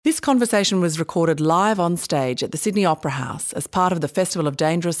This conversation was recorded live on stage at the Sydney Opera House as part of the Festival of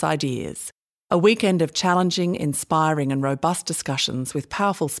Dangerous Ideas, a weekend of challenging, inspiring and robust discussions with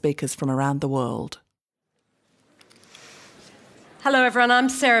powerful speakers from around the world. Hello everyone, I'm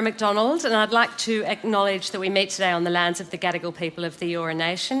Sarah McDonald and I'd like to acknowledge that we meet today on the lands of the Gadigal people of the Eora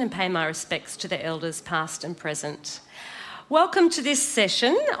Nation and pay my respects to the elders past and present. Welcome to this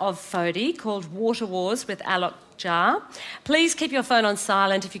session of FODI called Water Wars with Alok Jha. Please keep your phone on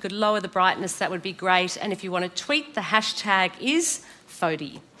silent. If you could lower the brightness, that would be great. And if you want to tweet, the hashtag is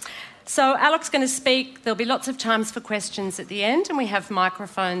FODI. So Alok's going to speak. There'll be lots of times for questions at the end, and we have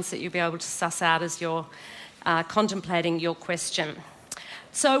microphones that you'll be able to suss out as you're contemplating your question.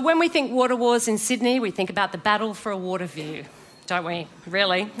 So when we think water wars in Sydney, we think about the battle for a water view, don't we?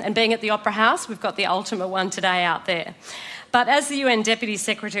 Really? And being at the Opera House, we've got the ultimate one today out there. But as the UN Deputy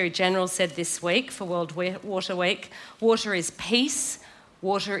Secretary-General said this week for World Water Week, water is peace,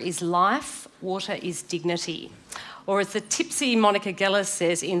 water is life, water is dignity. Or as the tipsy Monica Geller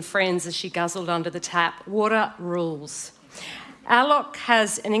says in Friends as she guzzled under the tap, water rules. Alok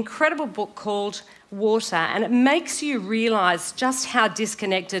has an incredible book called Water, and it makes you realise just how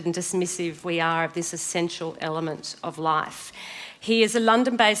disconnected and dismissive we are of this essential element of life. He is a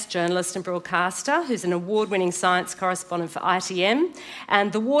London-based journalist and broadcaster who's an award-winning science correspondent for ITM,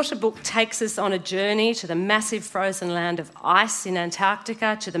 and the Water book takes us on a journey to the massive frozen land of ice in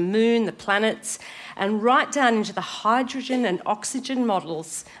Antarctica, to the moon, the planets, and right down into the hydrogen and oxygen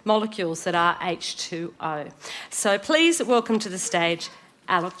molecules that are H2O. So please welcome to the stage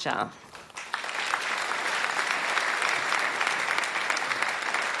Alok Jha.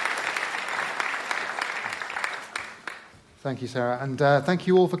 Thank you, Sarah, and thank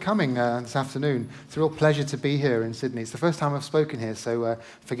you all for coming this afternoon. It's a real pleasure to be here in Sydney. It's the first time I've spoken here, so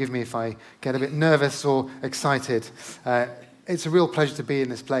forgive me if I get a bit nervous or excited. It's a real pleasure to be in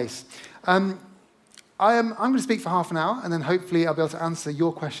this place. I'm going to speak for half an hour, and then hopefully I'll be able to answer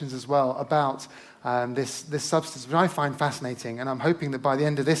your questions as well about this substance, which I find fascinating, and I'm hoping that by the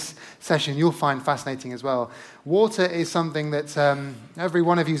end of this session you'll find fascinating as well. Water is something that every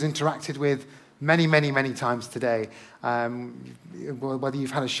one of you has interacted with many, many, many times today. Whether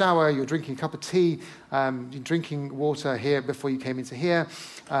you've had a shower, you're drinking a cup of tea, you're drinking water here before you came into here,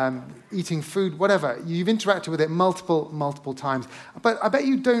 eating food, whatever. You've interacted with it multiple times. But I bet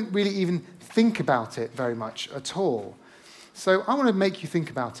you don't really even think about it very much at all. So I want to make you think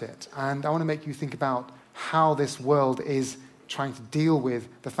about it, and I want to make you think about how this world is trying to deal with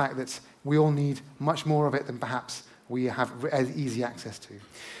the fact that we all need much more of it than perhaps we have as easy access to.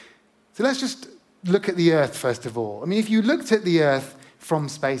 So let's just look at the Earth, first of all. I mean, if you looked at the Earth from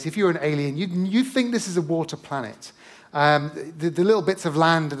space, if you're an alien, you'd think this is a water planet. The little bits of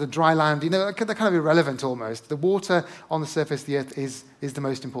land, the dry land, they're kind of irrelevant almost. The water on the surface of the Earth is the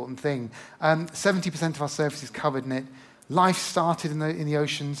most important thing. 70% of our surface is covered in it. Life started in the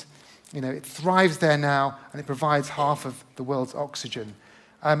oceans. It thrives there now, and it provides half of the world's oxygen.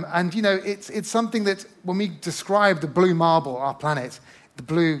 It's something that when we describe the blue marble, our planet,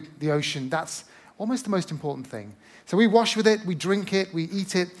 the ocean, that's almost the most important thing. So we wash with it, we drink it, we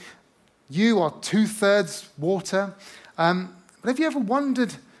eat it. You are 2/3 water. But have you ever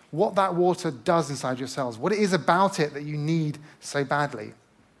wondered what that water does inside your cells? What it is about it that you need so badly?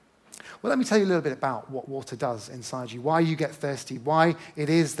 Well, let me tell you a little bit about what water does inside you, why you get thirsty, why it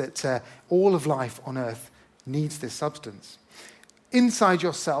is that all of life on Earth needs this substance. Inside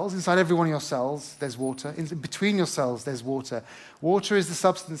your cells, inside every one of your cells, there's water. Between your cells, there's water. Water is the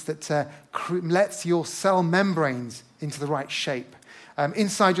substance that lets your cell membranes into the right shape.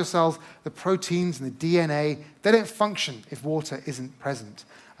 Inside your cells, the proteins and the DNA, they don't function if water isn't present.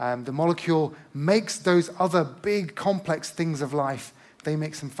 The molecule makes those other big, complex things of life, they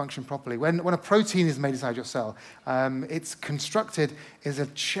make them function properly. When a protein is made inside your cell, it's constructed as a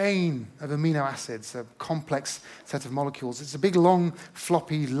chain of amino acids, a complex set of molecules. It's a big, long,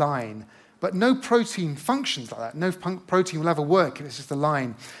 floppy line. But no protein functions like that. No protein will ever work if it's just a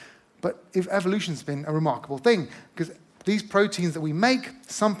line. But if evolution's been a remarkable thing, because these proteins that we make,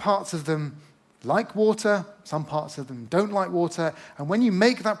 some parts of them like water, some parts of them don't like water, and when you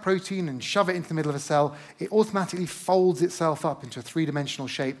make that protein and shove it into the middle of a cell, it automatically folds itself up into a three-dimensional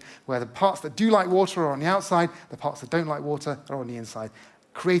shape where the parts that do like water are on the outside, the parts that don't like water are on the inside,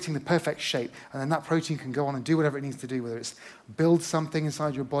 creating the perfect shape. And then that protein can go on and do whatever it needs to do, whether it's build something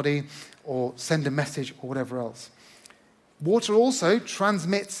inside your body or send a message or whatever else. Water also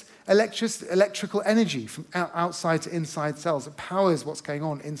transmits electrical energy from outside to inside cells. It powers what's going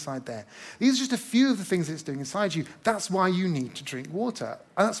on inside there. These are just a few of the things that it's doing inside you. That's why you need to drink water.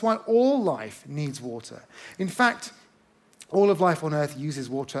 And that's why all life needs water. In fact, All of life on Earth uses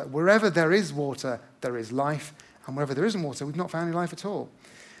water. Wherever there is water, there is life. And wherever there isn't water, we've not found any life at all.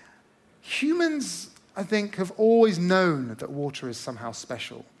 Humans, I think, have always known that water is somehow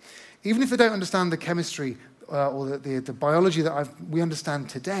special. Even if they don't understand the chemistry or the biology that we understand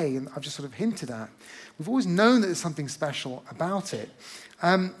today, and I've just sort of hinted at, we've always known that there's something special about it.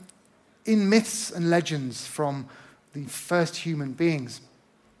 In myths and legends from the first human beings,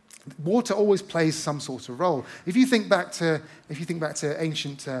 water always plays some sort of role. If you think back to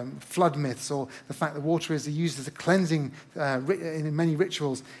ancient flood myths, or the fact that water is used as a cleansing in many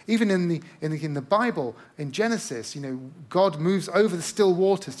rituals, even in the Bible, in Genesis, God moves over the still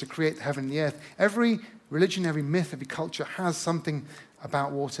waters to create the heaven and the earth. Every religion, every myth, every culture has something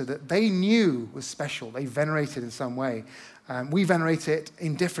about water that they knew was special. They venerate it in some way. We venerate it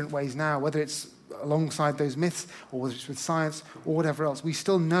in different ways now, whether it's alongside those myths or whether it's with science or whatever else. We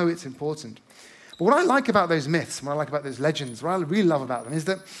still know it's important. But what I like about those myths, what I like about those legends, what I really love about them is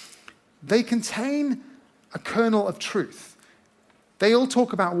that they contain a kernel of truth. They all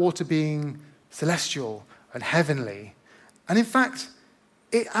talk about water being celestial and heavenly. And in fact,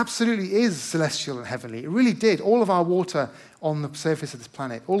 it absolutely is celestial and heavenly. It really did. All of our water on the surface of this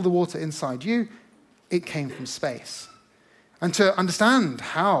planet, all the water inside you, it came from space. And to understand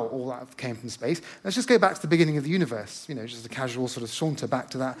how all that came from space, let's just go back to the beginning of the universe, just a casual sort of saunter back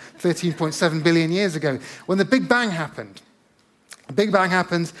to that 13.7 billion years ago, when the Big Bang happened. The Big Bang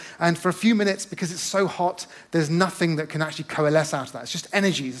happens, and for a few minutes, because it's so hot, there's nothing that can actually coalesce out of that. It's just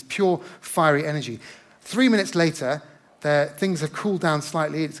energy. It's pure fiery energy. 3 minutes later, things have cooled down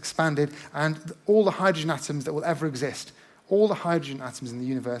slightly, it's expanded, and all the hydrogen atoms that will ever exist, all the hydrogen atoms in the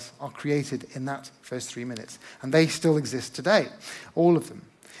universe are created in that first 3 minutes. And they still exist today, all of them.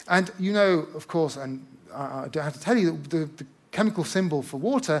 And of course, and I don't have to tell you, that the chemical symbol for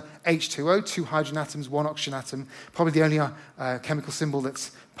water, H2O, 2 hydrogen atoms, 1 oxygen atom, probably the only chemical symbol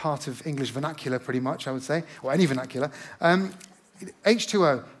that's part of English vernacular, pretty much, I would say, or any vernacular.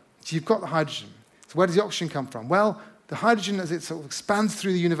 H2O, so you've got the hydrogen. So where does the oxygen come from? Well, the hydrogen, as it sort of expands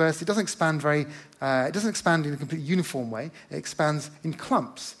through the universe, it doesn't expand in a completely uniform way. It expands in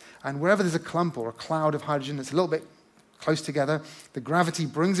clumps. And wherever there's a clump or a cloud of hydrogen that's a little bit close together, the gravity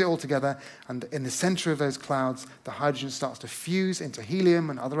brings it all together, and in the center of those clouds, the hydrogen starts to fuse into helium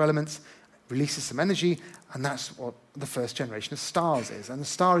and other elements, releases some energy, and that's what the first generation of stars is. And the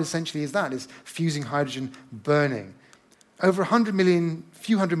star essentially is fusing hydrogen, burning. Over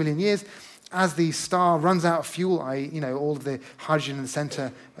few hundred million years, as the star runs out of fuel, all of the hydrogen in the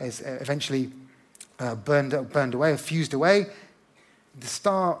center is eventually burned away or fused away, the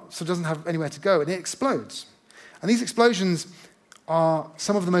star sort of doesn't have anywhere to go, and it explodes. And these explosions are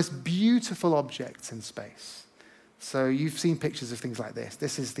some of the most beautiful objects in space. So you've seen pictures of things like this.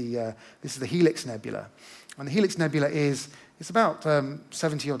 This is the Helix Nebula. And the Helix Nebula it's about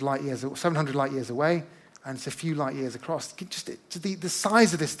 700 light years away, and it's a few light years across. The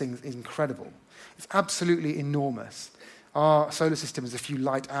size of this thing is incredible. It's absolutely enormous. Our solar system is a few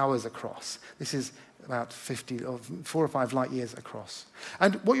light hours across. This is about 4 or 5 light years across.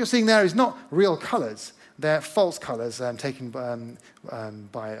 And what you're seeing there is not real colors. They're false colors taken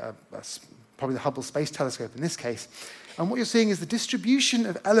by probably the Hubble Space Telescope in this case. And what you're seeing is the distribution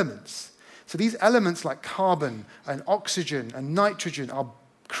of elements. So these elements like carbon and oxygen and nitrogen are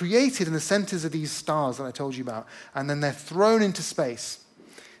created in the centers of these stars that I told you about, and then they're thrown into space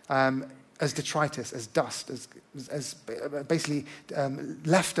as detritus, as dust, as basically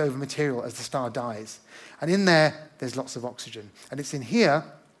leftover material as the star dies. And in there's lots of oxygen. And it's in here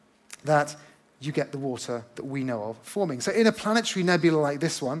that you get the water that we know of forming. So in a planetary nebula like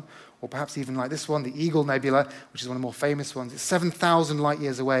this one, or perhaps even like this one, the Eagle Nebula, which is one of the more famous ones, it's 7,000 light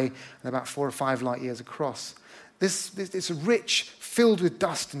years away and about 4 or 5 light years across. It's rich, filled with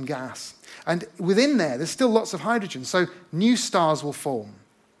dust and gas. And within there's still lots of hydrogen. So new stars will form.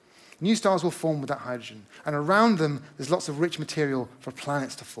 New stars will form with that hydrogen. And around them, there's lots of rich material for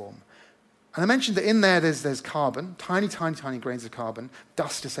planets to form. And I mentioned that in there's carbon, tiny, tiny, tiny grains of carbon,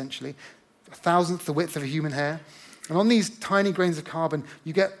 dust essentially, 1,000th the width of a human hair. And on these tiny grains of carbon,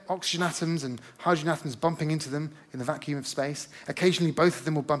 you get oxygen atoms and hydrogen atoms bumping into them in the vacuum of space. Occasionally, both of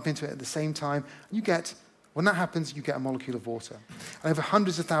them will bump into it at the same time. When that happens, you get a molecule of water. And over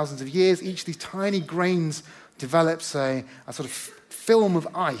hundreds of thousands of years, each of these tiny grains develops a sort of film of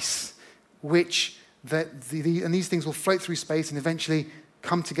ice, and these things will float through space and eventually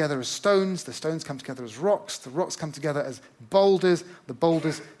come together as stones. The stones come together as rocks. The rocks come together as boulders. The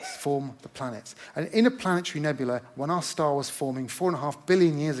boulders form the planets. And in a planetary nebula, when our star was forming 4.5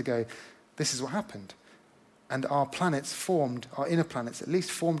 billion years ago, this is what happened. And our planets formed, our inner planets at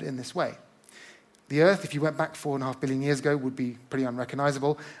least, formed in this way. The Earth, if you went back 4.5 billion years ago, would be pretty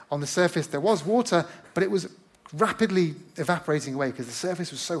unrecognizable. On the surface, there was water, but it was rapidly evaporating away because the surface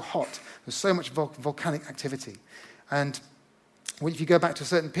was so hot. There was so much volcanic activity. And if you go back to a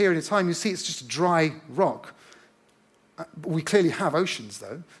certain period of time, you see it's just a dry rock. We clearly have oceans,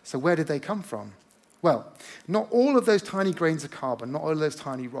 though. So where did they come from? Well, not all of those tiny grains of carbon, not all of those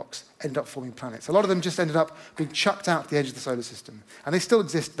tiny rocks ended up forming planets. A lot of them just ended up being chucked out to the edge of the solar system. And they still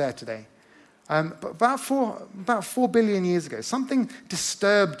exist there today. But about 4 billion years ago, something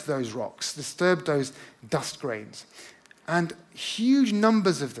disturbed those rocks, disturbed those dust grains. And huge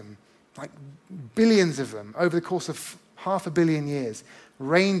numbers of them, like billions of them, over the course of 500 million years,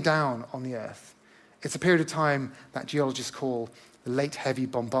 rained down on the Earth. It's a period of time that geologists call the Late Heavy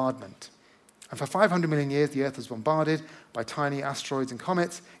Bombardment. And for 500 million years, the Earth was bombarded by tiny asteroids and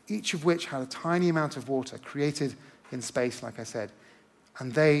comets, each of which had a tiny amount of water created in space, like I said.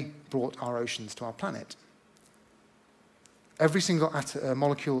 And they brought our oceans to our planet. Every single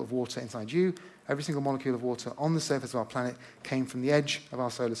molecule of water inside you, every single molecule of water on the surface of our planet came from the edge of our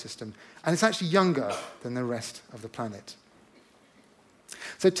solar system. And it's actually younger than the rest of the planet.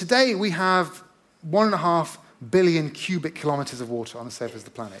 So today we have 1.5 billion cubic kilometers of water on the surface of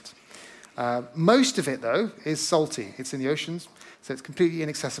the planet. Most of it, though, is salty. It's in the oceans, so it's completely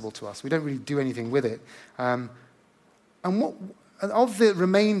inaccessible to us. We don't really do anything with it. And of the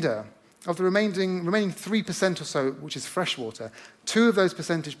remaining 3% or so, which is fresh water, 2 of those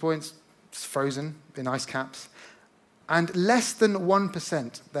percentage points is frozen in ice caps, and less than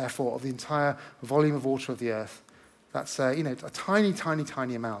 1%, therefore, of the entire volume of water of the Earth. That's a tiny, tiny,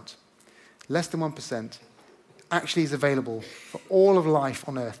 tiny amount. Less than 1% actually is available for all of life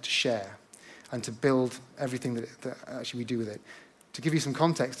on Earth to share and to build everything that actually we do with it. To give you some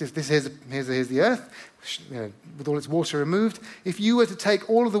context, here's the Earth, with all its water removed. If you were to take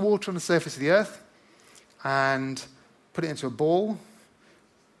all of the water on the surface of the Earth and put it into a ball,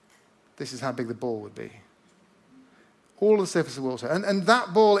 this is how big the ball would be. All of the surface of water. And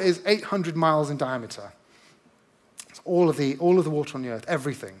that ball is 800 miles in diameter. It's all of the water on the Earth,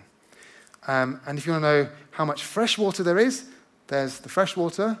 everything. And if you want to know how much fresh water there is, there's the fresh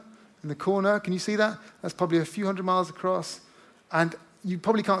water in the corner. Can you see that? That's probably a few hundred miles across. And you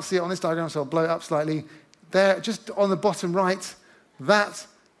probably can't see it on this diagram, so I'll blow it up slightly. There, just on the bottom right, that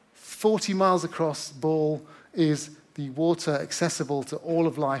 40 miles across ball is the water accessible to all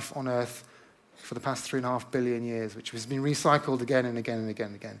of life on Earth for the past 3.5 billion years, which has been recycled again and again and again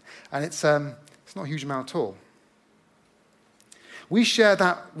and again. And it's not a huge amount at all. We share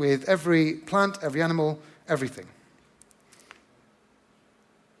that with every plant, every animal, everything.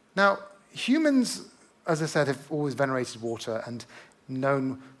 Now, humans, as I said, have always venerated water and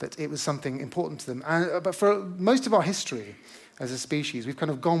known that it was something important to them. But for most of our history as a species, we've kind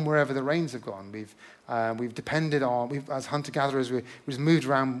of gone wherever the rains have gone. We've depended on, as hunter-gatherers, we just moved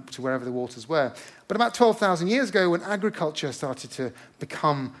around to wherever the waters were. But about 12,000 years ago, when agriculture started to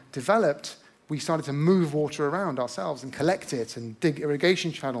become developed, we started to move water around ourselves and collect it and dig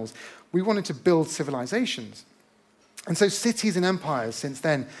irrigation channels. We wanted to build civilizations. And so cities and empires since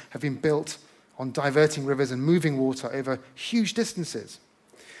then have been built on diverting rivers and moving water over huge distances.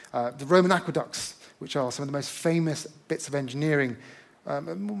 The Roman aqueducts, which are some of the most famous bits of engineering, a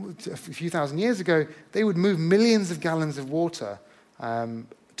few thousand years ago, they would move millions of gallons of water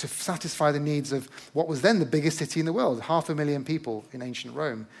to satisfy the needs of what was then the biggest city in the world, 500,000 people in ancient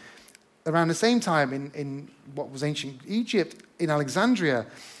Rome. Around the same time, in what was ancient Egypt, in Alexandria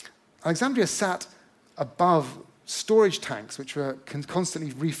sat above storage tanks, which were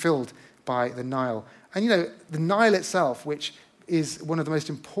constantly refilled by the Nile. And the Nile itself, which is one of the most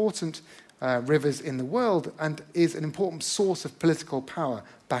important rivers in the world and is an important source of political power.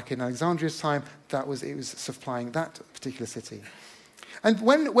 Back in Alexandria's time, it was supplying that particular city. And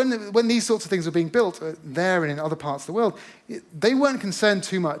when these sorts of things were being built there and in other parts of the world, they weren't concerned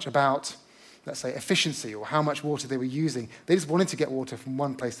too much about, let's say, efficiency or how much water they were using. They just wanted to get water from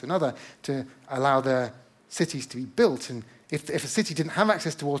one place to another to allow their cities to be built. And if a city didn't have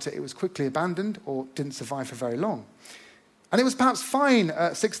access to water, it was quickly abandoned or didn't survive for very long. And it was perhaps fine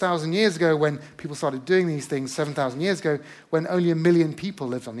 6,000 years ago when people started doing these things, 7,000 years ago, when only 1 million people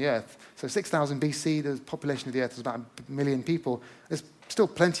lived on the Earth. So 6,000 BC, the population of the Earth was about 1 million people. There's still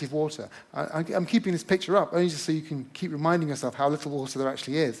plenty of water. I'm keeping this picture up only just so you can keep reminding yourself how little water there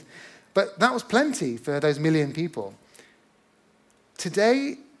actually is. But that was plenty for those 1 million people.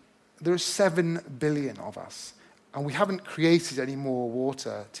 Today, there are 7 billion of us, and we haven't created any more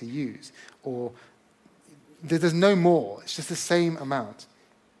water to use, or there's no more. It's just the same amount.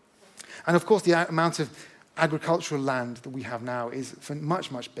 And of course, the amount of agricultural land that we have now is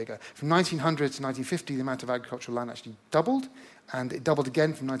much, much bigger. From 1900 to 1950, the amount of agricultural land actually doubled, and it doubled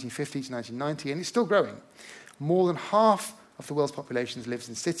again from 1950 to 1990, and it's still growing. More than half of the world's population lives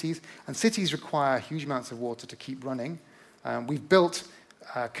in cities, and cities require huge amounts of water to keep running. We've built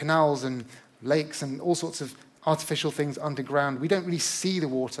canals and lakes and all sorts of artificial things underground. We don't really see the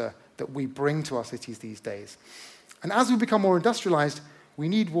water that we bring to our cities these days. And as we become more industrialized, we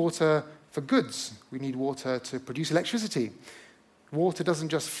need water for goods. We need water to produce electricity. Water doesn't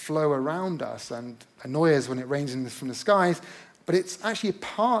just flow around us and annoy us when it rains from the skies, but it's actually a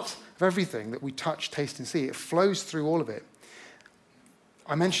part of everything that we touch, taste, and see. It flows through all of it.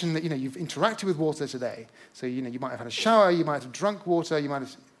 I mentioned that you've interacted with water today. So you might have had a shower, you might have drunk water, you might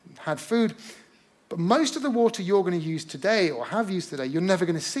have had food, but most of the water you're going to use today or have used today, you're never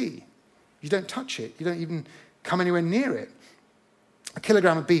going to see. You don't touch it. You don't even come anywhere near it. A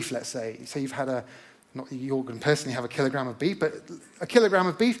kilogram of beef, let's say you've had not that you're going to personally have a kilogram of beef, but a kilogram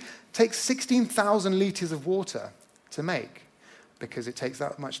of beef takes 16,000 litres of water to make, because it takes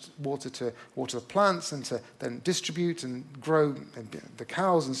that much water to water the plants and to then distribute and grow the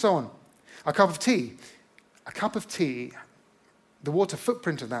cows and so on. A cup of tea, the water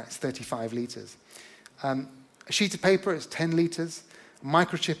footprint of that is 35 litres. A sheet of paper is 10 litres. A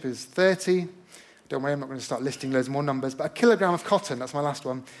microchip is 30. Don't worry, I'm not going to start listing loads more numbers, but a kilogram of cotton, that's my last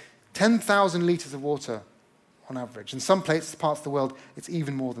one, 10,000 litres of water on average. In some parts of the world, it's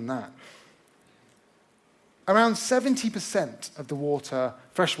even more than that. Around 70% of the water,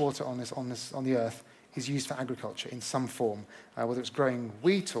 fresh water on the earth, is used for agriculture in some form, whether it's growing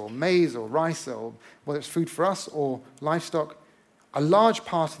wheat or maize or rice, or whether it's food for us or livestock. A large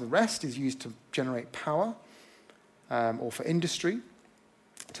part of the rest is used to generate power or for industry,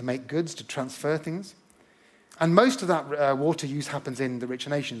 to make goods, to transfer things. And most of that water use happens in the richer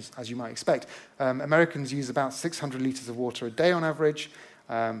nations, as you might expect. Americans use about 600 litres of water a day on average.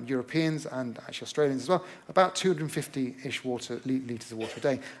 Europeans and actually Australians as well, about 250-ish litres of water a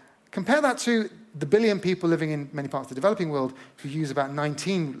day. Compare that to the billion people living in many parts of the developing world who use about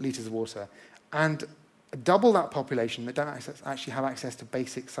 19 litres of water, and double that population that don't actually have access to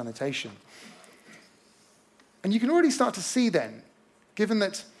basic sanitation. And you can already start to see then, given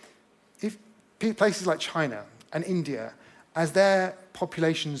that if places like China and India, as their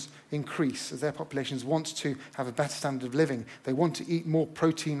populations increase, as their populations want to have a better standard of living, they want to eat more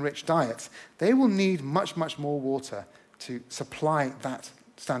protein-rich diets, they will need much, much more water to supply that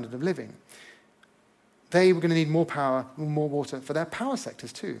standard of living. They were going to need more power, more water for their power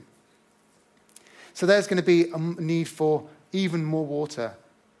sectors too. So there's going to be a need for even more water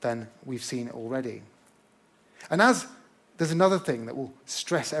than we've seen already. And as there's another thing that will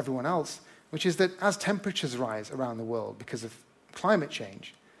stress everyone else, which is that as temperatures rise around the world because of climate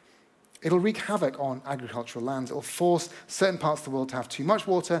change, it'll wreak havoc on agricultural lands. It'll force certain parts of the world to have too much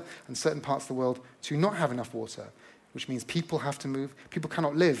water and certain parts of the world to not have enough water, which means people have to move. People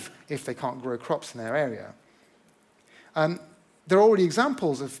cannot live if they can't grow crops in their area. There are already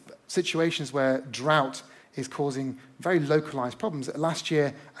examples of situations where drought is causing very localized problems. Last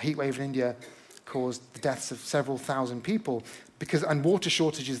year, a heat wave in India caused the deaths of several thousand people, and water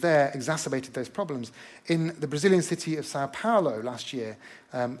shortages there exacerbated those problems. In the Brazilian city of Sao Paulo last year,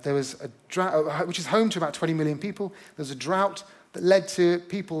 there was a drought, which is home to about 20 million people. There was a drought that led to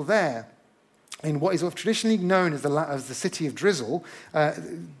people there in what is traditionally known as the city of drizzle.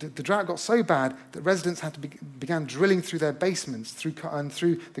 The drought got so bad that residents began drilling through their basements and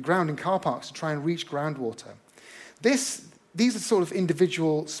through the ground in car parks to try and reach groundwater. These are sort of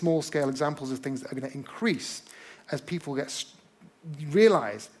individual, small-scale examples of things that are going to increase as people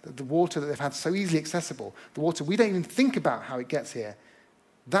realize that the water that they've had so easily accessible, the water we don't even think about how it gets here,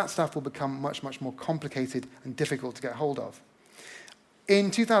 that stuff will become much, much more complicated and difficult to get hold of.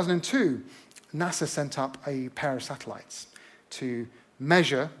 In 2002, NASA sent up a pair of satellites to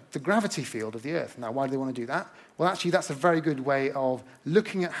measure the gravity field of the Earth. Now, why do they want to do that? Well, actually, that's a very good way of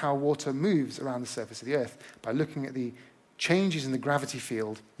looking at how water moves around the surface of the Earth. By looking at the changes in the gravity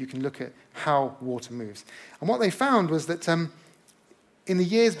field, you can look at how water moves. And what they found was that in the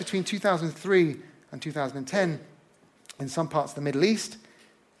years between 2003 and 2010, in some parts of the Middle East,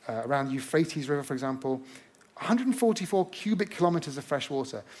 around the Euphrates River, for example, 144 cubic kilometers of fresh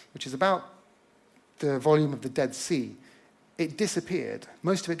water, which is about the volume of the Dead Sea, it disappeared.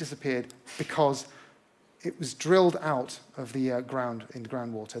 Most of it disappeared because it was drilled out of the ground in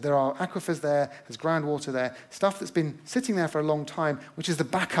groundwater. There are aquifers there, there's groundwater there, stuff that's been sitting there for a long time, which is the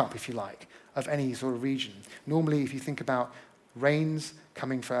backup, if you like, of any sort of region. Normally, if you think about rains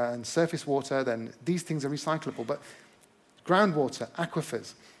coming from surface water, then these things are recyclable. But groundwater,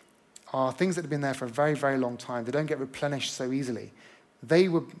 aquifers, are things that have been there for a very, very long time. They don't get replenished so easily. They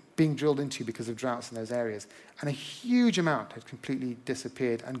were being drilled into because of droughts in those areas. And a huge amount had completely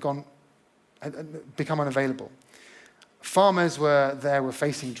disappeared and become unavailable. Farmers were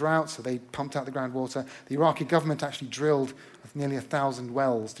facing droughts, so they pumped out the groundwater. The Iraqi government actually drilled nearly 1,000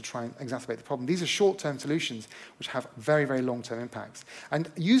 wells to try and exacerbate the problem. These are short-term solutions which have very, very long-term impacts.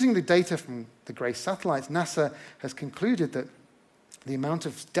 And using the data from the GRACE satellites, NASA has concluded that the amount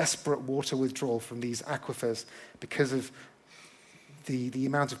of desperate water withdrawal from these aquifers because of the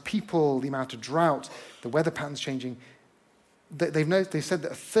amount of people, the amount of drought, the weather patterns changing, they've said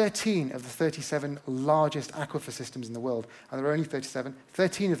that 13 of the 37 largest aquifer systems in the world, and there are only 37,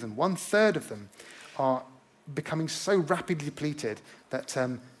 13 of them, 1/3 of them, are becoming so rapidly depleted that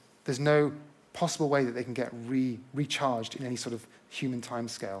there's no possible way that they can get recharged in any sort of human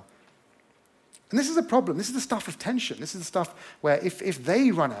timescale. And this is a problem. This is the stuff of tension. This is the stuff where if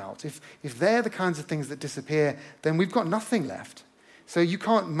they run out, if they're the kinds of things that disappear, then we've got nothing left. So you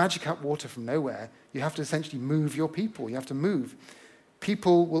can't magic up water from nowhere. You have to essentially move your people. You have to move.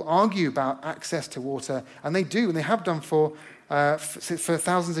 People will argue about access to water, and they do, and they have done for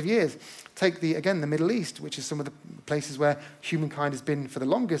thousands of years. Take the Middle East, which is some of the places where humankind has been for the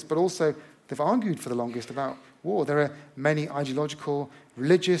longest, but also they've argued for the longest about war. There are many ideological,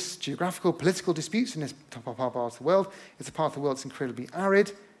 religious, geographical, political disputes in this part of the world. It's a part of the world that's incredibly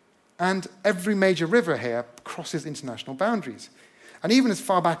arid, and every major river here crosses international boundaries. And even as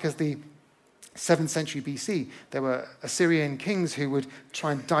far back as the 7th century BC, there were Assyrian kings who would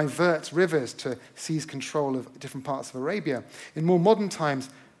try and divert rivers to seize control of different parts of Arabia. In more modern times,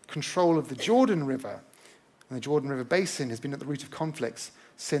 control of the Jordan River and the Jordan River Basin has been at the root of conflicts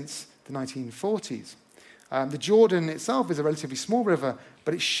since the 1940s. The Jordan itself is a relatively small river,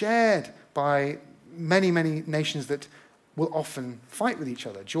 but it's shared by many, many nations that will often fight with each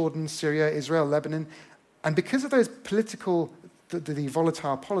other. Jordan, Syria, Israel, Lebanon. And because of those the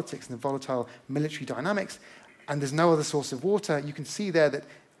volatile politics and the volatile military dynamics, and there's no other source of water, you can see there that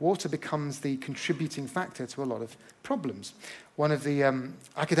water becomes the contributing factor to a lot of problems. One of the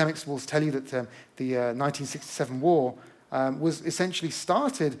academics will tell you that the 1967 war was essentially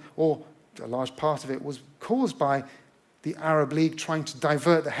started, or a large part of it was caused by the Arab League trying to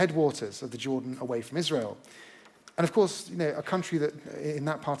divert the headwaters of the Jordan away from Israel. And of course, a country that in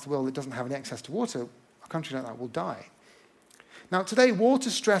that part of the world that doesn't have any access to water, a country like that will die. Now, today, water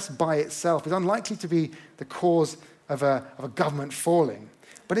stress by itself is unlikely to be the cause of a government falling,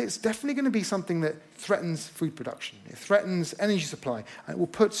 but it's definitely going to be something that threatens food production. It threatens energy supply, and it will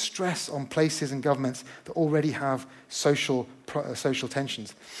put stress on places and governments that already have social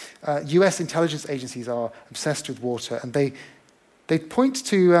tensions. US intelligence agencies are obsessed with water, and they point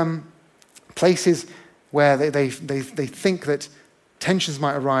to places where they think that tensions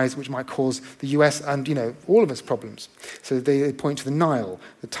might arise which might cause the US and, all of us problems. So they point to the Nile,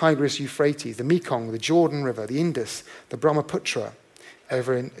 the Tigris Euphrates, the Mekong, the Jordan River, the Indus, the Brahmaputra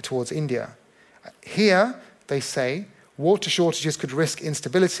over towards India. Here, they say, water shortages could risk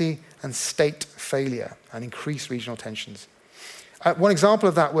instability and state failure and increase regional tensions. One example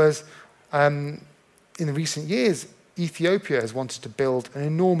of that was, in the recent years, Ethiopia has wanted to build an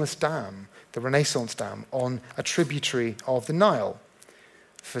enormous dam, the Renaissance Dam, on a tributary of the Nile,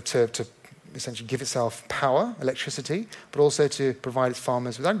 to essentially give itself power, electricity, but also to provide its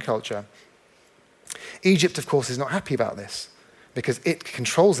farmers with agriculture. Egypt, of course, is not happy about this because it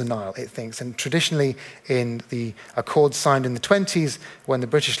controls the Nile, it thinks. And traditionally, in the accords signed in the 1920s, when the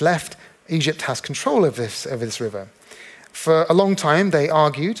British left, Egypt has control of this river. For a long time, they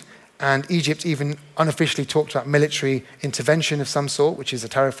argued, and Egypt even unofficially talked about military intervention of some sort, which is a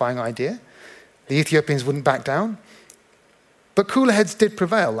terrifying idea. The Ethiopians wouldn't back down. But cooler heads did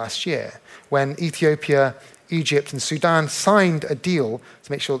prevail last year when Ethiopia, Egypt, and Sudan signed a deal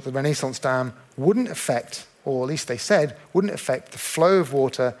to make sure that the Renaissance Dam wouldn't affect, or at least they said, wouldn't affect the flow of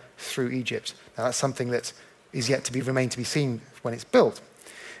water through Egypt. Now, that's something that is yet to remain to be seen when it's built.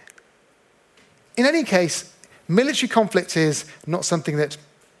 In any case, military conflict is not something that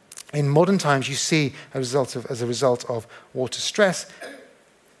in modern times you see as a result of water stress.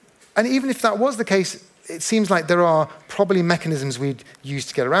 And even if that was the case, it seems like there are probably mechanisms we'd use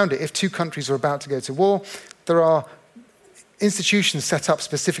to get around it. If two countries are about to go to war, there are institutions set up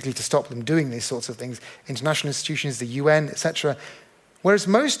specifically to stop them doing these sorts of things, international institutions, the UN, etc. Whereas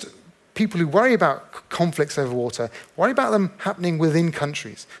most people who worry about conflicts over water worry about them happening within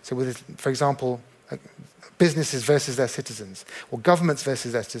countries. So with, for example, businesses versus their citizens, or governments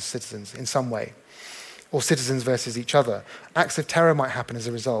versus their citizens in some way, or citizens versus each other. Acts of terror might happen as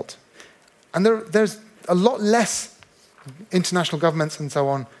a result. And there's a lot less international governments and so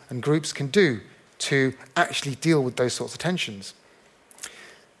on and groups can do to actually deal with those sorts of tensions.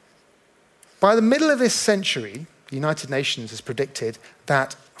 By the middle of this century, the United Nations has predicted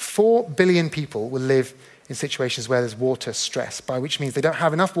that 4 billion people will live in situations where there's water stress, by which means they don't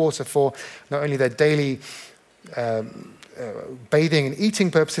have enough water for not only their daily bathing and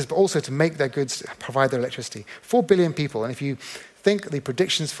eating purposes, but also to make their goods, provide their electricity. 4 billion people. And if you think the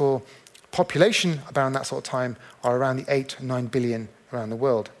predictions for population around that sort of time are around the 8 or 9 billion around the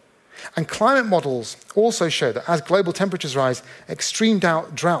world. And climate models also show that as global temperatures rise, extreme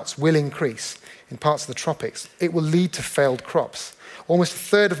droughts will increase in parts of the tropics. It will lead to failed crops. Almost a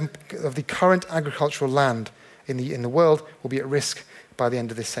third of the current agricultural land in the world will be at risk by the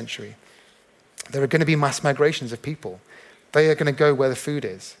end of this century. There are going to be mass migrations of people. They are going to go where the food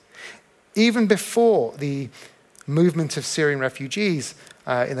is. Even before the movement of Syrian refugees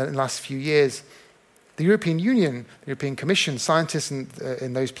in the last few years, the European Union, the European Commission, scientists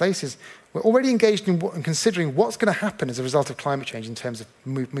in those places were already engaged in considering what's going to happen as a result of climate change in terms of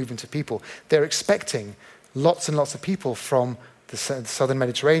movement of people. They're expecting lots and lots of people from the southern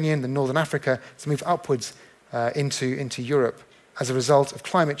Mediterranean, the northern Africa, to move upwards into Europe as a result of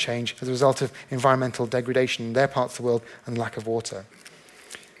climate change, as a result of environmental degradation in their parts of the world and lack of water.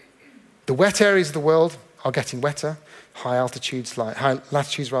 The wet areas of the world are getting wetter, high latitudes like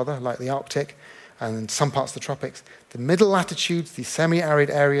the Arctic, and some parts of the tropics. The middle latitudes, the semi-arid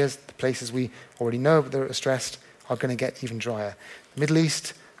areas, the places we already know that are stressed, are going to get even drier. The Middle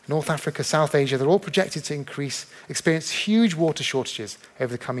East, North Africa, South Asia, they're all projected to experience huge water shortages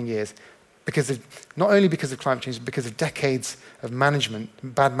over the coming years, not only because of climate change, but because of decades of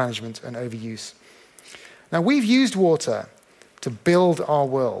bad management and overuse. Now, we've used water to build our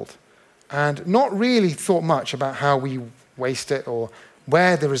world and not really thought much about how we waste it or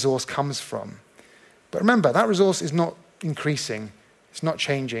where the resource comes from. But remember, that resource is not increasing, it's not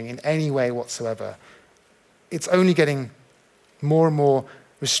changing in any way whatsoever. It's only getting more and more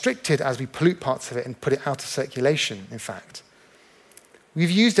restricted as we pollute parts of it and put it out of circulation, in fact. We've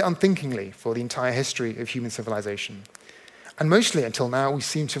used it unthinkingly for the entire history of human civilization. And mostly until now, we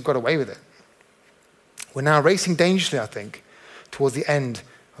seem to have got away with it. We're now racing dangerously, I think, towards the end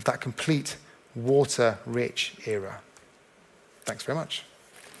of that complete water-rich era. Thanks very much.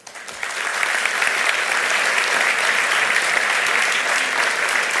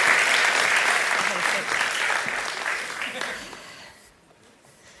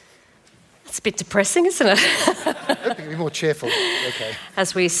 It's a bit depressing, isn't it? Hoping to be more cheerful. Okay.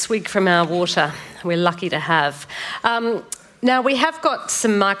 As we swig from our water, we're lucky to have. Now, we have got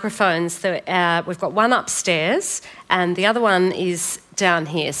some microphones. We've got one upstairs and the other one is down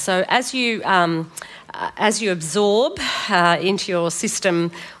here. So as you absorb into your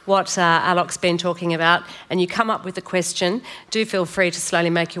system what Alok's been talking about and you come up with a question, do feel free to slowly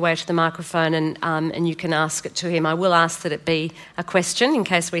make your way to the microphone and you can ask it to him. I will ask that it be a question in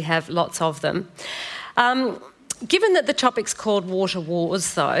case we have lots of them. Given that the topic's called Water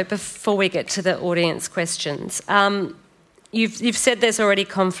Wars, though, before we get to the audience questions, you've said there's already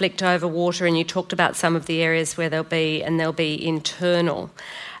conflict over water and you talked about some of the areas where there'll be internal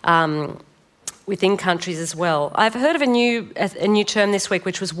within countries as well. I've heard of a new term this week,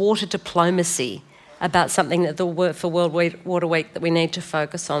 which was water diplomacy, about something that for World Water Week that we need to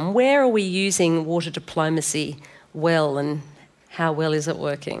focus on. Where are we using water diplomacy well and how well is it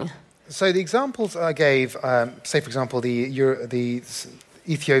working? So the examples I gave, say for example the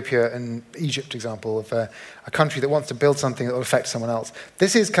Ethiopia and Egypt example of a country that wants to build something that will affect someone else.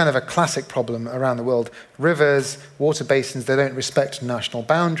 This is kind of a classic problem around the world. Rivers, water basins, they don't respect national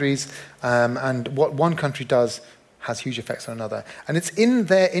boundaries, and what one country does has huge effects on another. And it's in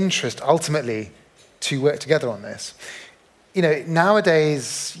their interest, ultimately, to work together on this. You know,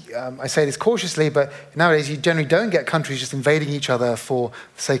 nowadays, I say this cautiously, but nowadays you generally don't get countries just invading each other for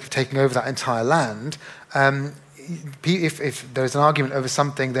the sake of taking over that entire land. If there's an argument over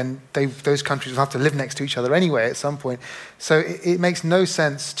something, then those countries will have to live next to each other anyway at some point. So it makes no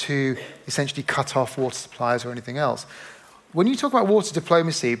sense to essentially cut off water supplies or anything else. When you talk about water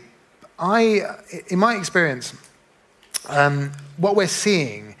diplomacy, in my experience, what we're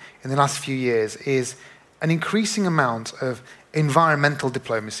seeing in the last few years is an increasing amount of environmental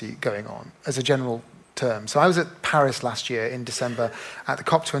diplomacy going on as a general term. So I was at Paris last year in December at the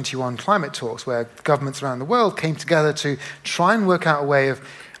COP21 climate talks, where governments around the world came together to try and work out a way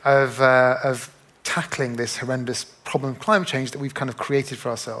of tackling this horrendous problem of climate change that we've kind of created for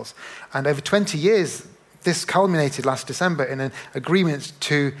ourselves. And over 20 years, this culminated last December in an agreement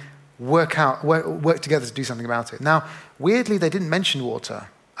to work together to do something about it. Now, weirdly, they didn't mention water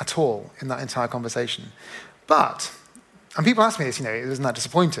at all in that entire conversation. But And people ask me this, isn't that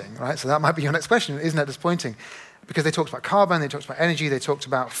disappointing, right? So that might be your next question, isn't that disappointing? Because they talked about carbon, they talked about energy, they talked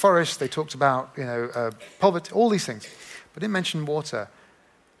about forests, they talked about, poverty, all these things. But didn't mention water.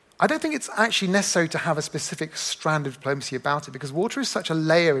 I don't think it's actually necessary to have a specific strand of diplomacy about it, because water is such a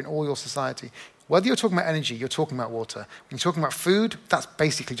layer in all your society. Whether you're talking about energy, you're talking about water. When you're talking about food, that's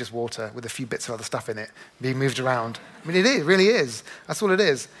basically just water with a few bits of other stuff in it being moved around. I mean, it really is. That's all it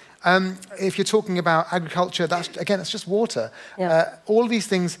is. If you're talking about agriculture, that's just water. Yeah. All of these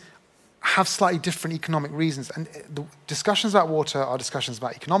things have slightly different economic reasons. And the discussions about water are discussions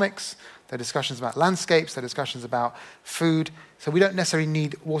about economics, they're discussions about landscapes, they're discussions about food. So we don't necessarily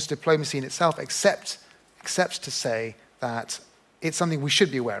need water diplomacy in itself, except to say that it's something we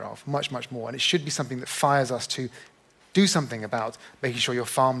should be aware of, much, much more. And it should be something that fires us to do something about making sure your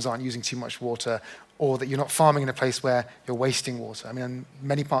farms aren't using too much water, or that you're not farming in a place where you're wasting water. I mean, in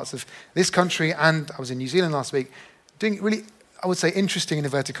many parts of this country, and I was in New Zealand last week, doing really, I would say, interesting, in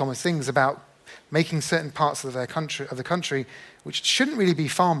inverted commas, things about making certain parts of the country, which shouldn't really be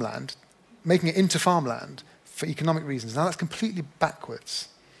farmland, making it into farmland for economic reasons. Now, that's completely backwards.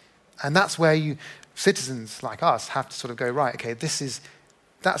 And that's where citizens like us have to sort of go, right, okay,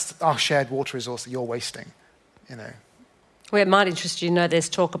 that's our shared water resource that you're wasting, Well, it might interest you there's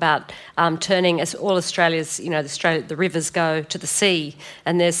talk about turning, as all Australia's, the rivers go to the sea,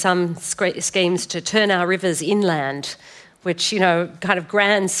 and there's some schemes to turn our rivers inland, which, kind of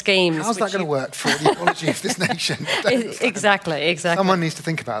grand schemes. How's that going to work for the ecology of this nation? Exactly. Someone needs to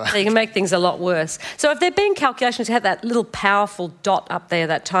think about that. So you can make things a lot worse. So have there been calculations, you had that little powerful dot up there,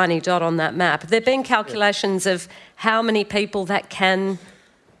 that tiny dot on that map, have there been calculations of how many people that can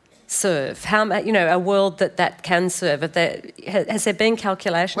serve, a world that can serve? Has there been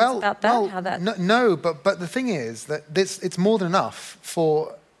calculations about that? No, but the thing is that it's more than enough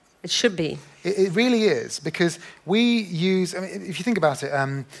for... It should be. It really is, because we use... if you think about it,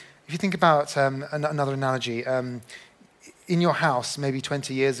 another analogy, in your house, maybe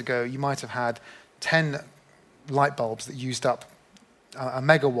 20 years ago, you might have had 10 light bulbs that used up a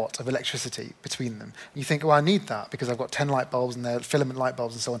megawatt of electricity between them. You think, well, I need that because I've got 10 light bulbs and they're filament light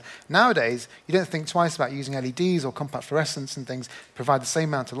bulbs and so on. Nowadays, you don't think twice about using LEDs or compact fluorescents and things, provide the same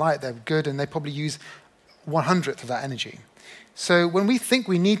amount of light, they're good, and they probably use 1/100th of that energy. So when we think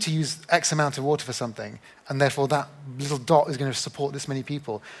we need to use X amount of water for something, and therefore that little dot is going to support this many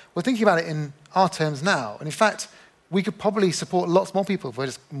people, we're thinking about it in our terms now. And in fact, we could probably support lots more people if we're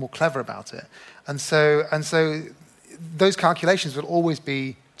just more clever about it. And so those calculations will always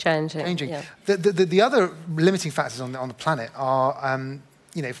be changing. Yeah. The other limiting factors on the planet are,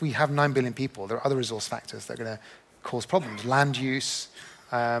 if we have 9 billion people, there are other resource factors that are going to cause problems. Land use,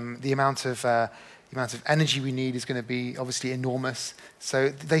 the amount of energy we need is going to be obviously enormous. So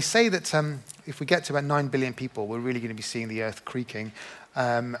they say that if we get to about 9 billion people, we're really going to be seeing the Earth creaking,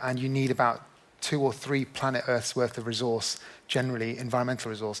 and you need about 2 or 3 planet Earth's worth of resource, generally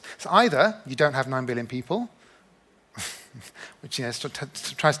environmental resource. So either you don't have 9 billion people, which tries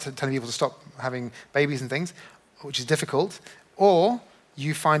to tell people to stop having babies and things, which is difficult, or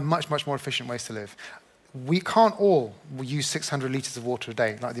you find much, much more efficient ways to live. We can't all use 600 litres of water a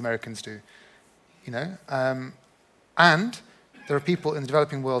day like the Americans do, and there are people in the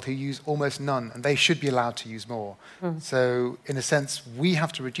developing world who use almost none, and they should be allowed to use more. So in a sense, we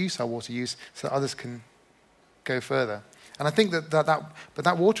have to reduce our water use so that others can go further. And I think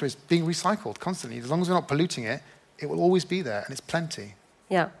that water is being recycled constantly. As long as we're not polluting it, it will always be there, and it's plenty.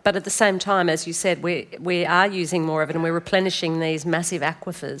 Yeah, but at the same time, as you said, we are using more of it, and we're replenishing these massive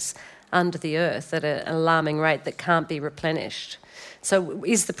aquifers under the earth at an alarming rate that can't be replenished. So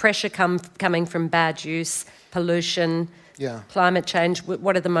is the pressure coming from bad use, pollution, climate change?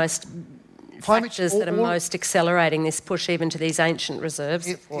 What are the most factors that are most accelerating this push even to these ancient reserves?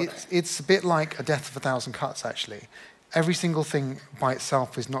 It's a bit like a death of 1,000 cuts, actually. Every single thing by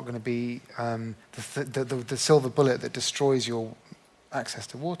itself is not going to be the silver bullet that destroys your access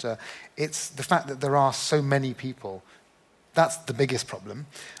to water. It's the fact that there are so many people. That's the biggest problem.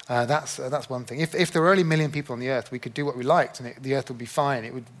 That's one thing. If there were only 1 million people on the Earth, we could do what we liked, and the Earth would be fine.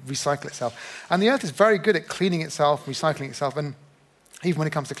 It would recycle itself. And the Earth is very good at cleaning itself, recycling itself, and even when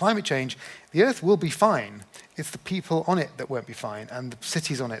it comes to climate change, the Earth will be fine. It's the people on it that won't be fine, and the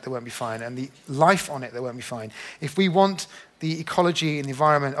cities on it that won't be fine, and the life on it that won't be fine. If we want the ecology and the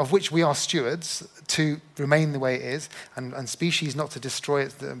environment of which we are stewards to remain the way it is, and species not to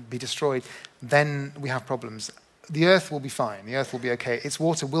be destroyed, then we have problems. The Earth will be fine. The Earth will be okay. Its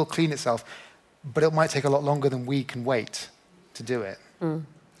water will clean itself, but it might take a lot longer than we can wait to do it.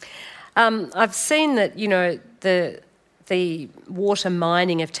 I've seen that, the water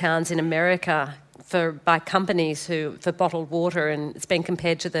mining of towns in America by companies for bottled water, and it's been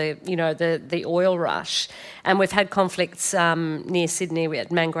compared to the oil rush. And we've had conflicts near Sydney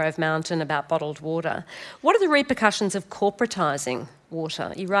at Mangrove Mountain about bottled water. What are the repercussions of corporatising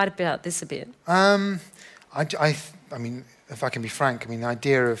water? You write about this a bit. I mean, if I can be frank, I mean, the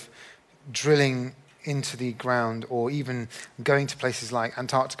idea of drilling into the ground or even going to places like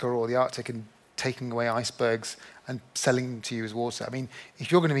Antarctica or the Arctic and taking away icebergs and selling them to you as water. I mean,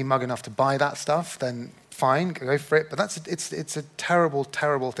 if you're going to be mug enough to buy that stuff, then fine, go for it. But it's a terrible,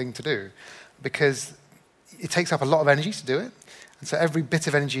 terrible thing to do because it takes up a lot of energy to do it. And so every bit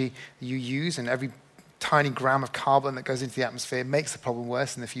of energy you use and every tiny gram of carbon that goes into the atmosphere makes the problem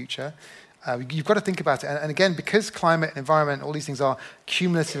worse in the future. You've got to think about it. And again, because climate and environment, all these things are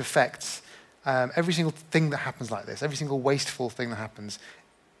cumulative effects, every single thing that happens like this, every single wasteful thing that happens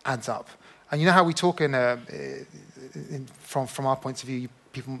adds up. And you know how we talk from our points of view,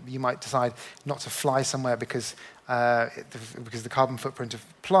 you might decide not to fly somewhere because the carbon footprint of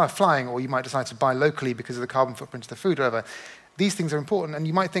flying, or you might decide to buy locally because of the carbon footprint of the food or whatever. These things are important, and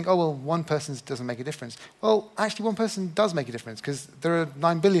you might think, oh, well, one person doesn't make a difference. Well, actually, one person does make a difference because there are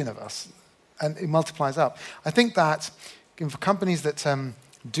 9 billion of us, and it multiplies up. I think that for companies that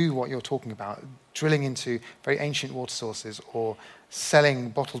do what you're talking about, drilling into very ancient water sources or selling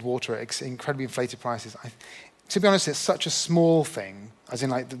bottled water at incredibly inflated prices, to be honest, it's such a small thing, as in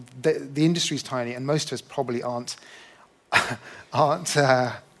like the industry's tiny, and most of us probably aren't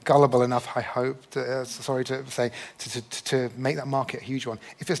gullible enough, I hope, to make that market a huge one.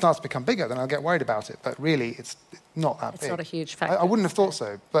 If it starts to become bigger, then I'll get worried about it. But really, it's not that big. It's not a huge factor. I wouldn't have thought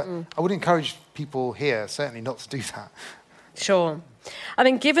so, but I would encourage people here, certainly, not to do that. Sure. I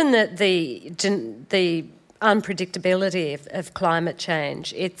mean, given that the unpredictability of climate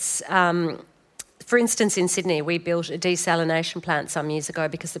change, it's... for instance, in Sydney, we built a desalination plant some years ago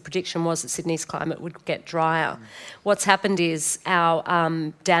because the prediction was that Sydney's climate would get drier. What's happened is our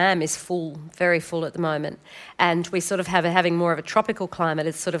dam is full, very full at the moment, and we sort of having more of a tropical climate.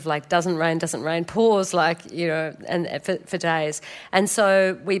 It's sort of like doesn't rain, pours and for days. And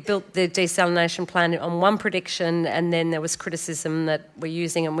so we built the desalination plant on one prediction, and then there was criticism that we're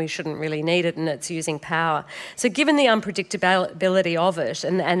using and we shouldn't really need it, and it's using power. So given the unpredictability of it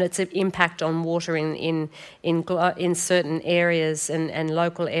and its impact on water in certain areas and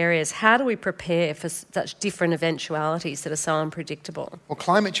local areas, how do we prepare for such different eventualities that are so unpredictable? Well,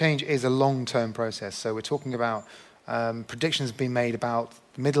 climate change is a long-term process. So we're talking about predictions being made about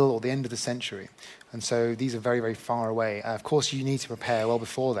the middle or the end of the century. And so these are very, very far away. Of course, you need to prepare well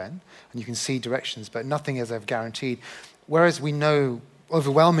before then, and you can see directions, but nothing is ever guaranteed. Whereas we know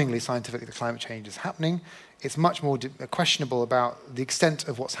overwhelmingly scientifically that climate change is happening, it's much more questionable about the extent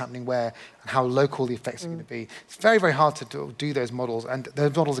of what's happening where and how local the effects are going to be. It's very, very hard to do those models, and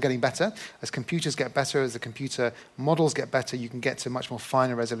those models are getting better. As computers get better, as the computer models get better, you can get to much more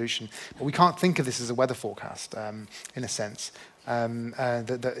finer resolution. But we can't think of this as a weather forecast, in a sense.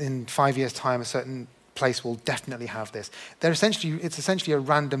 That in 5 years' time, a certain place will definitely have this. It's essentially a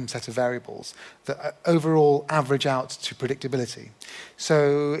random set of variables that overall average out to predictability.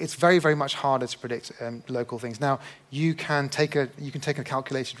 So it's very, very much harder to predict local things. Now, you can take a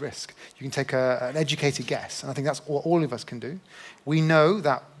calculated risk. You can take an educated guess, and I think that's what all of us can do. We know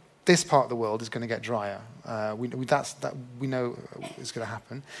that this part of the world is going to get drier. We know is going to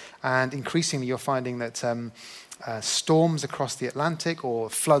happen, and increasingly you're finding that storms across the Atlantic or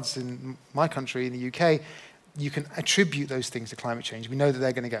floods in my country, in the UK, you can attribute those things to climate change. We know that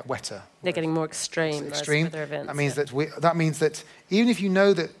they're going to get wetter. They're getting more extreme. Those weather events. That means that even if you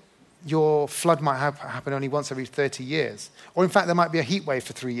know that your flood might happen only once every 30 years, or in fact there might be a heat wave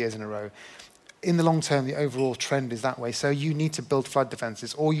for 3 years in a row, in the long term, the overall trend is that way. So you need to build flood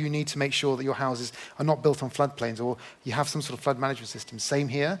defences, or you need to make sure that your houses are not built on floodplains, or you have some sort of flood management system. Same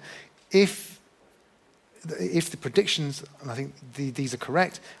here. If the predictions, and I think these are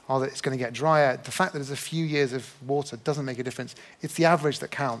correct, are that it's going to get drier, the fact that there's a few years of water doesn't make a difference. It's the average that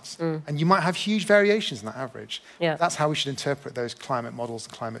counts. And you might have huge variations in that average. Yeah. That's how we should interpret those climate models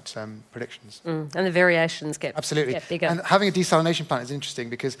and climate predictions. And the variations get bigger. And having a desalination plant is interesting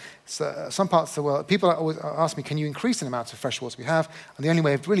because some parts of the world, people always ask me, can you increase the amount of fresh water we have? And the only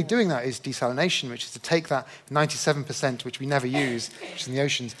way of really doing that is desalination, which is to take that 97%, which we never use, which is in the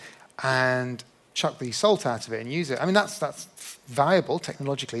oceans, and chuck the salt out of it and use it. I mean, that's viable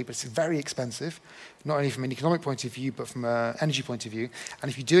technologically, but it's very expensive, not only from an economic point of view, but from an energy point of view.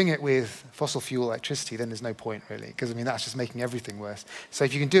 And if you're doing it with fossil fuel electricity, then there's no point, really, because, I mean, that's just making everything worse. So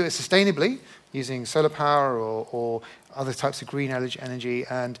if you can do it sustainably, using solar power or other types of green energy,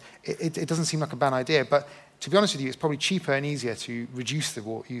 and it doesn't seem like a bad idea. But to be honest with you, it's probably cheaper and easier to reduce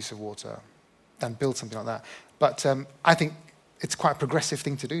the use of water and build something like that. But I think it's quite a progressive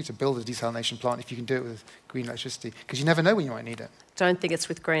thing to do, to build a desalination plant if you can do it with green electricity, because you never know when you might need it. Don't think it's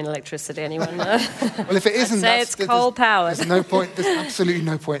with green electricity, anyone? No. Well, if it isn't, it's coal-powered. There's no point. There's absolutely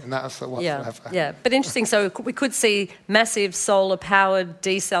no point in that whatsoever. Yeah. But interesting. So we could see massive solar-powered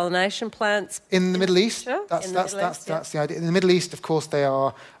desalination plants in the Middle East. Sure. That's the idea. In the Middle East, of course, they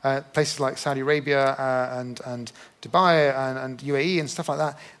are places like Saudi Arabia and Dubai and UAE and stuff like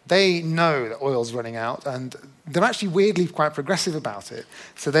that. They know that oil's running out, and they're actually weirdly quite progressive about it.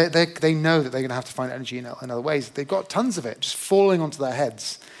 So they know that they're going to have to find energy in other ways. They've got tons of it just falling onto their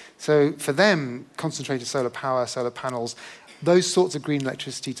heads. So for them, concentrated solar power, solar panels, those sorts of green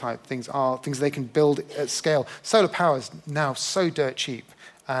electricity type things are things they can build at scale. Solar power is now so dirt cheap,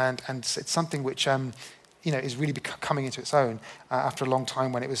 and it's something which is really coming into its own after a long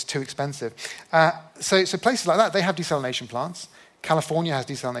time when it was too expensive. So places like that, they have desalination plants. California has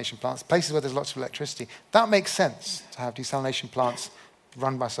desalination plants, places where there's lots of electricity. That makes sense to have desalination plants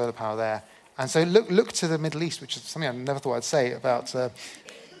run by solar power there. And so look to the Middle East, which is something I never thought I'd say about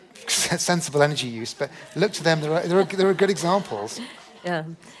sensible energy use, but look to them. There are good examples. Yeah,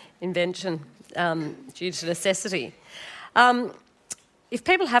 invention due to necessity. If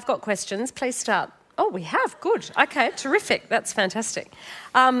people have got questions, please start. Oh, we have. Good. Okay, terrific. That's fantastic.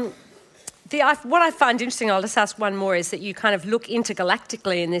 What I find interesting, I'll just ask one more, is that you kind of look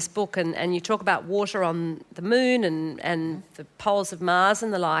intergalactically in this book and you talk about water on the moon and the poles of Mars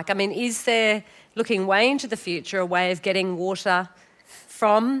and the like. I mean, is there, looking way into the future, a way of getting water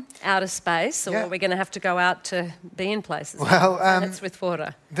from outer space, or are we going to have to go out to be in places? Well, it's with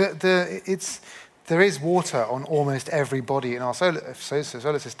water. There is water on almost every body in our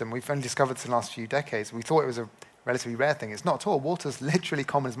solar system. We've only discovered this in the last few decades. We thought it was a relatively rare thing. It's not at all. Water's literally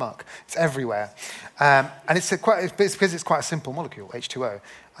common as muck. It's everywhere. And it's because it's quite a simple molecule, H2O.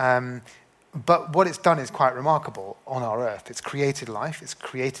 But what it's done is quite remarkable on our Earth. It's created life. It's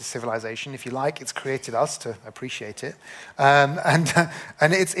created civilization, if you like. It's created us to appreciate it. And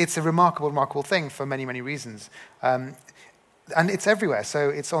it's a remarkable thing for many, many reasons. And it's everywhere. So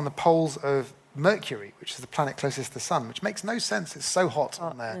it's on the poles of Mercury, which is the planet closest to the sun, which makes no sense. It's so hot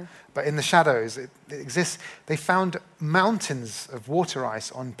on there. Yeah. But in the shadows, it exists. They found mountains of water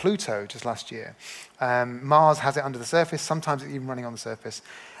ice on Pluto just last year. Mars has it under the surface. Sometimes it's even running on the surface.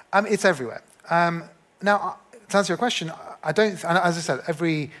 It's everywhere. Now, to answer your question, and as I said,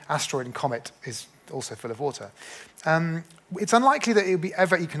 every asteroid and comet is also full of water. It's unlikely that it would be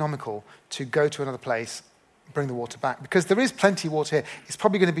ever economical to go to another place, bring the water back, because there is plenty of water here. It's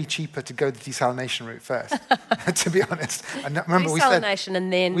probably going to be cheaper to go the desalination route first, to be honest. And remember,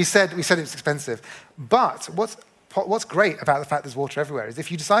 we said it was expensive. But what's great about the fact there's water everywhere is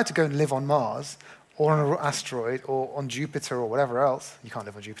if you decide to go and live on Mars or on an asteroid or on Jupiter or whatever else, you can't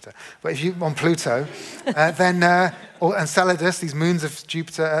live on Jupiter, but if you're on Pluto, then or Enceladus, these moons of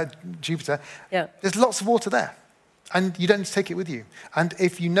Jupiter, there's lots of water there, and you don't need to take it with you. And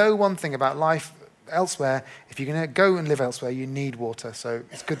if you know one thing about life elsewhere, if you're going to go and live elsewhere, you need water. So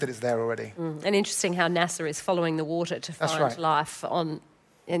it's good that it's there already. And interesting how NASA is following the water to find life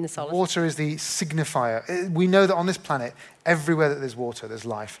in the solar system. Water is the signifier. We know that on this planet, everywhere that there's water, there's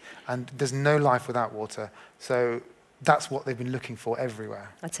life. And there's no life without water. So that's what they've been looking for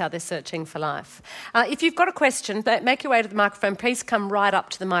everywhere. That's how they're searching for life. If you've got a question, make your way to the microphone. Please come right up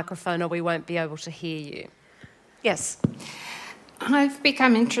to the microphone or we won't be able to hear you. Yes. I've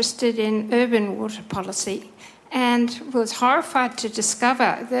become interested in urban water policy and was horrified to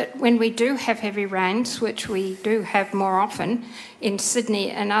discover that when we do have heavy rains, which we do have more often in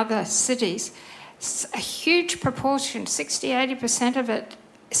Sydney and other cities, a huge proportion, 60-80% of it,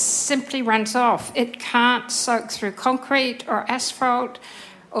 simply runs off. It can't soak through concrete or asphalt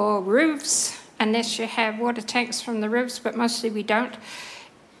or roofs unless you have water tanks from the roofs, but mostly we don't.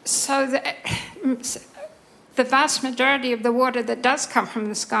 So the vast majority of the water that does come from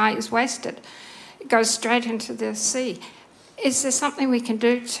the sky is wasted. It goes straight into the sea. Is there something we can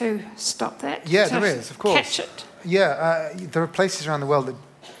do to stop that? Yeah, there is, of course. Catch it? Yeah, there are places around the world that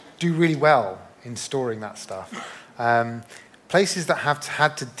do really well in storing that stuff. Places that have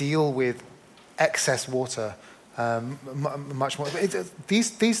had to deal with excess water much more.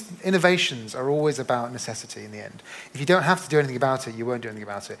 These innovations are always about necessity in the end. If you don't have to do anything about it, you won't do anything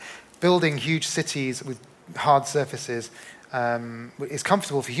about it. Building huge cities with hard surfaces is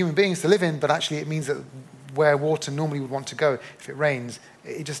comfortable for human beings to live in, but actually it means that where water normally would want to go, if it rains,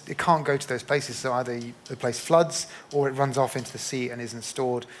 it can't go to those places. So either the place floods or it runs off into the sea and isn't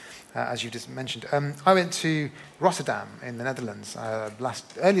stored, as you just mentioned. I went to Rotterdam in the Netherlands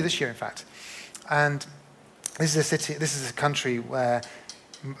earlier this year, in fact, and this is a country where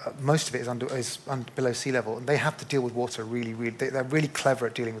most of it is below sea level, and they have to deal with water they're really clever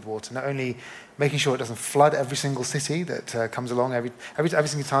at dealing with water, not only making sure it doesn't flood every single city that comes along. Every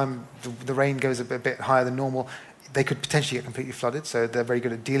single time the rain goes a bit higher than normal, they could potentially get completely flooded, so they're very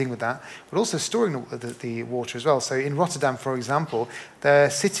good at dealing with that, but also storing the water as well. So in Rotterdam, for example, the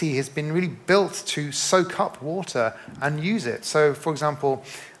city has been really built to soak up water and use it. So, for example,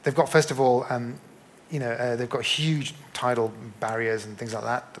 they've got, first of all, they've got huge tidal barriers and things like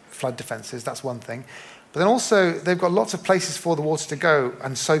that, flood defences, that's one thing. But then also, they've got lots of places for the water to go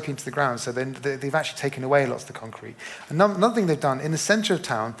and soak into the ground, so then they've actually taken away lots of the concrete. Another thing they've done, in the centre of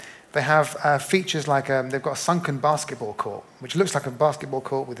town, they have features like they've got a sunken basketball court, which looks like a basketball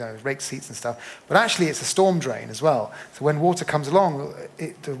court with raked seats and stuff, but actually it's a storm drain as well. So when water comes along,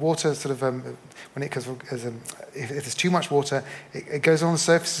 the water sort of, if there's too much water, it goes on the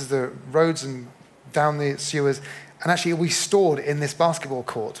surfaces of the roads and down the sewers, and actually it'll be stored in this basketball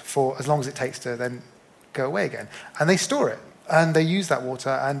court for as long as it takes to then go away again. And they store it. And they use that water,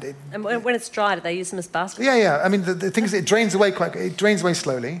 and when it's dry, do they use them as baskets? Yeah. I mean, the thing is, it drains away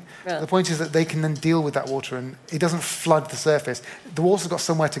slowly. Right. The point is that they can then deal with that water, and it doesn't flood the surface. The water's got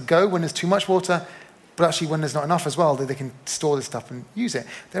somewhere to go when there's too much water, but actually when there's not enough as well, they can store this stuff and use it.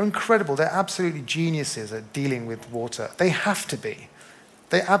 They're incredible. They're absolutely geniuses at dealing with water. They have to be.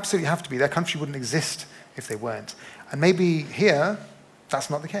 They absolutely have to be. Their country wouldn't exist if they weren't. And maybe here, that's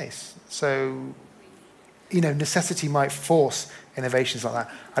not the case. So, necessity might force innovations like that.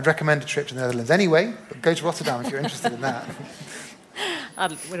 I'd recommend a trip to the Netherlands anyway, but go to Rotterdam if you're interested in that.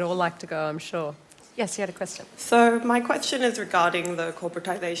 We'd all like to go, I'm sure. Yes, you had a question. So my question is regarding the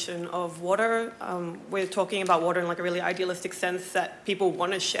corporatization of water. We're talking about water in like a really idealistic sense that people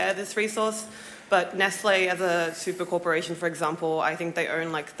want to share this resource. But Nestle, as a super corporation, for example, I think they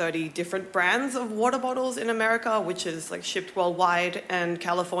own like 30 different brands of water bottles in America, which is like shipped worldwide. And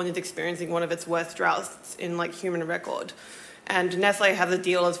California is experiencing one of its worst droughts in like human record. And Nestle has a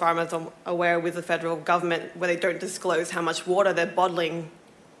deal, as far as I'm aware, with the federal government where they don't disclose how much water they're bottling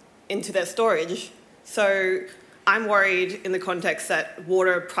into their storage. So I'm worried in the context that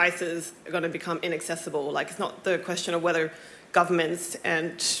water prices are going to become inaccessible. Like, it's not the question of whether governments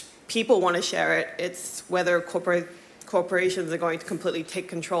and people want to share it, it's whether corporations are going to completely take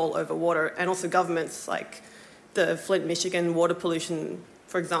control over water, and also governments, like the Flint, Michigan water pollution,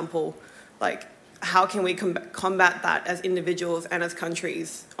 for example. Like, how can we combat that as individuals and as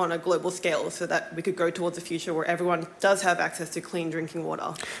countries on a global scale so that we could go towards a future where everyone does have access to clean drinking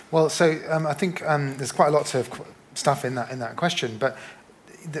water? Well, so I think there's quite a lot of stuff in that question, but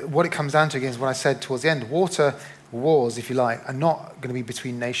what it comes down to, again, is what I said towards the end. Water wars, if you like, are not going to be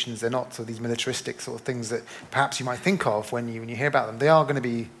between nations. They're not sort of these militaristic sort of things that perhaps you might think of when you hear about them. They are going to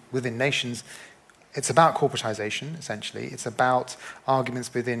be within nations. It's about corporatization, essentially. It's about arguments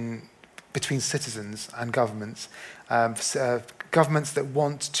between citizens and governments. Governments that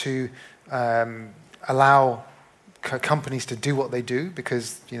want to allow companies to do what they do,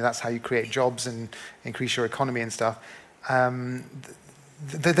 because that's how you create jobs and increase your economy and stuff.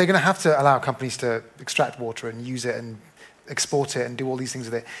 They're going to have to allow companies to extract water and use it and export it and do all these things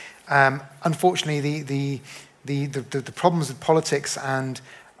with it. Unfortunately, the problems with politics and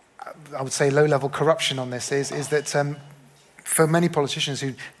I would say low-level corruption on this is that for many politicians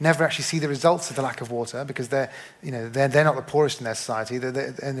who never actually see the results of the lack of water, because they're not the poorest in their society,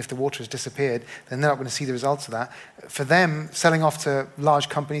 and if the water has disappeared, then they're not going to see the results of that. For them, selling off to large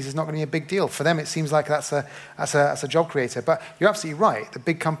companies is not going to be a big deal. For them, it seems like that's a job creator. But you're absolutely right. The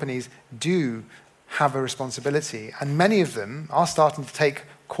big companies do have a responsibility, and many of them are starting to take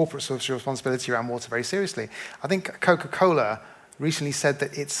corporate social responsibility around water very seriously. I think Coca-Cola recently said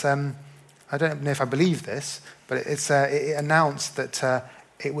that it's I don't know if I believe this, but it announced that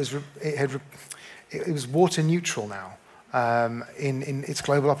it was water neutral now in its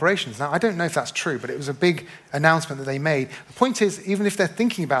global operations. Now, I don't know if that's true, but it was a big announcement that they made. The point is, even if they're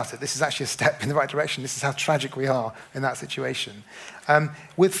thinking about it, this is actually a step in the right direction. This is how tragic we are in that situation.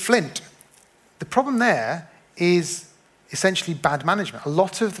 With Flint, the problem there is essentially bad management. A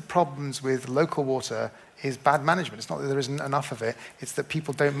lot of the problems with local water is bad management. It's not that there isn't enough of it, it's that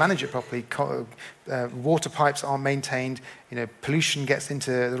people don't manage it properly. Water pipes aren't maintained, pollution gets into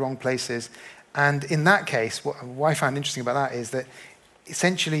the wrong places. And in that case, what I found interesting about that is that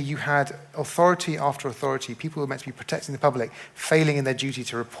essentially you had authority after authority, people who were meant to be protecting the public, failing in their duty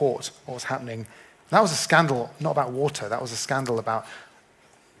to report what was happening. That was a scandal, not about water, that was a scandal about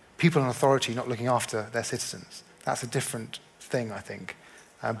people in authority not looking after their citizens. That's a different thing, I think.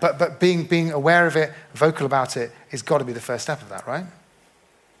 But being aware of it, vocal about it, has got to be the first step of that, right?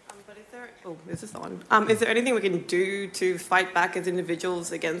 But is there Oh, this is the one. Is there anything we can do to fight back as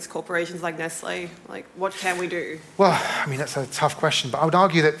individuals against corporations like Nestle? Like, what can we do? Well, I mean, that's a tough question, but I would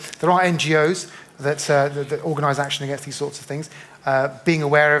argue that there are NGOs that organise action against these sorts of things. Being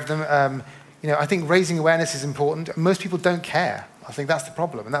aware of them, I think raising awareness is important. Most people don't care. I think that's the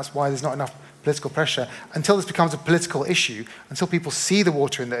problem, and that's why there's not enough political pressure. Until this becomes a political issue, until people see the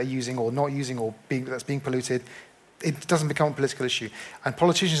water that they're using or not using or that's being polluted, it doesn't become a political issue. And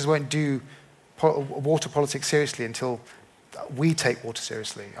politicians won't do water politics seriously until we take water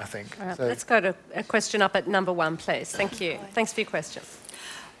seriously, I think. All right, let's go to a question up at number 1, please. Thank you. Thanks for your question.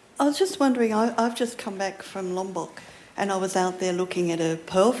 I was just wondering, I've just come back from Lombok and I was out there looking at a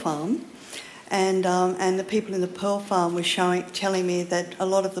pearl farm and the people in the pearl farm were telling me that a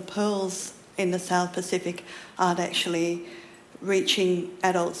lot of the pearls in the South Pacific aren't actually reaching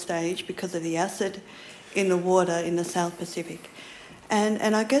adult stage because of the acid in the water in the South Pacific.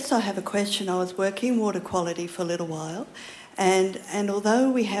 And I guess I have a question. I was working water quality for a little while, and although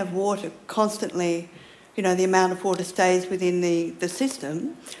we have water constantly, the amount of water stays within the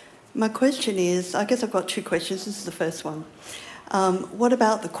system, my question is, I guess I've got 2 questions. This is the first one. What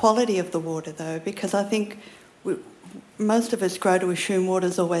about the quality of the water, though? Because I think most of us grow to assume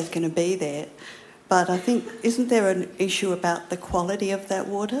water's always going to be there, but I think, isn't there an issue about the quality of that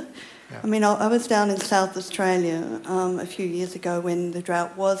water? Yeah. I mean, I was down in South Australia a few years ago when the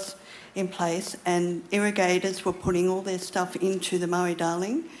drought was in place and irrigators were putting all their stuff into the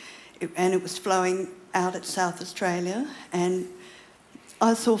Murray-Darling and it was flowing out at South Australia, and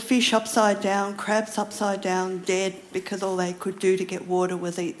I saw fish upside down, crabs upside down, dead because all they could do to get water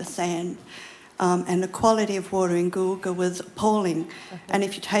was eat the sand. And the quality of water in Goolga was appalling. Okay. And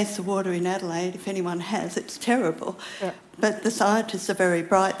if you taste the water in Adelaide, if anyone has, it's terrible. Yeah. But the scientists are very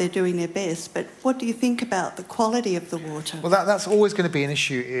bright, they're doing their best. But what do you think about the quality of the water? Well, that's always going to be an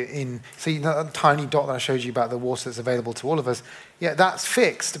issue so that tiny dot that I showed you about the water that's available to all of us, yeah, that's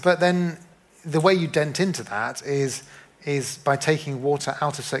fixed. But then the way you dent into that is by taking water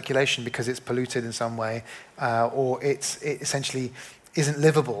out of circulation because it's polluted in some way, or it essentially isn't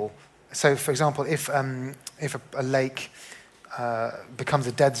livable. So, for example, if a lake becomes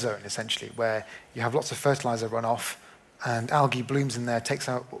a dead zone, essentially, where you have lots of fertilizer runoff and algae blooms in there, takes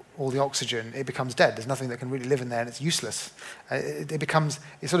out all the oxygen, it becomes dead. There's nothing that can really live in there, and it's useless.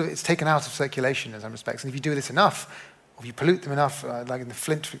 It's taken out of circulation in some respects. And if you do this enough, or if you pollute them enough, like in the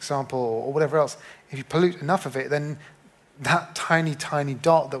Flint, for example, or whatever else, if you pollute enough of it, then that tiny, tiny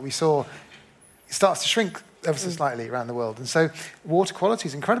dot that we saw, it starts to shrink ever so slightly around the world. And so water quality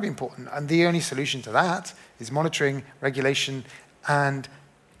is incredibly important. And the only solution to that is monitoring, regulation, and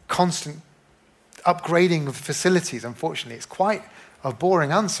constant upgrading of facilities. Unfortunately, it's quite a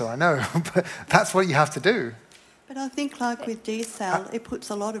boring answer, I know, but that's what you have to do. But I think, like with desal, it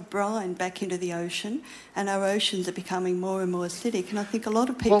puts a lot of brine back into the ocean, and our oceans are becoming more and more acidic. And I think a lot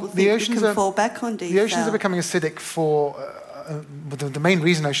of people think we can fall back on desal. The oceans are becoming acidic for... the main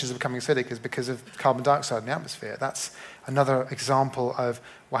reason oceans are becoming acidic is because of carbon dioxide in the atmosphere. That's another example of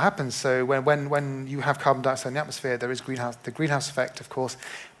what happens. So when you have carbon dioxide in the atmosphere, there is the greenhouse effect, of course,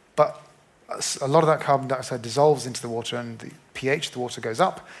 but a lot of that carbon dioxide dissolves into the water and the pH of the water goes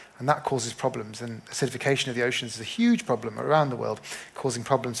up, and that causes problems. And acidification of the oceans is a huge problem around the world, causing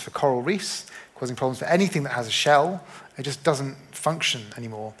problems for coral reefs, causing problems for anything that has a shell. It just doesn't function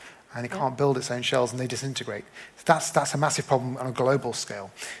anymore, and it can't build its own shells, and they disintegrate. So that's a massive problem on a global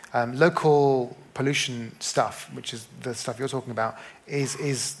scale. Local pollution stuff, which is the stuff you're talking about,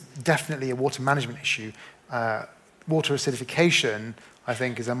 is definitely a water management issue. Water acidification, I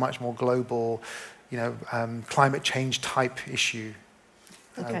think, is a much more global, climate change type issue.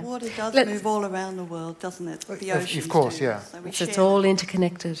 Okay. Water does move all around the world, doesn't it? The oceans of course, do. yeah. So it's all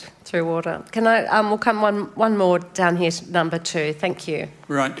interconnected through water. Can I? We'll come one more down here to number 2. Thank you.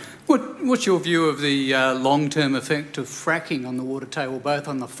 Right. What's your view of the long-term effect of fracking on the water table, both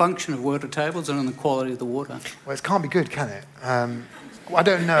on the function of water tables and on the quality of the water? Well, it can't be good, can it? I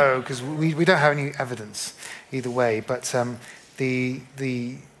don't know, because we don't have any evidence either way. But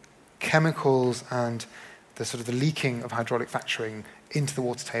the chemicals and the sort of the leaking of hydraulic fracturing into the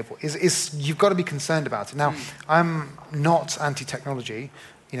water table is you've got to be concerned about it. Now, I'm not anti-technology.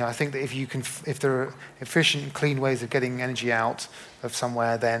 I think that if there are efficient, clean ways of getting energy out of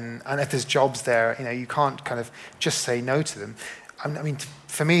somewhere, then, and if there's jobs there, you can't kind of just say no to them. I mean,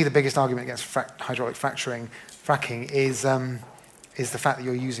 for me, the biggest argument against hydraulic fracking is the fact that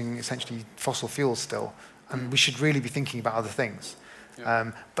you're using essentially fossil fuels still, and we should really be thinking about other things.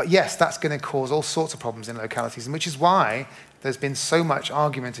 Yeah. But yes, that's going to cause all sorts of problems in localities, and which is why there's been so much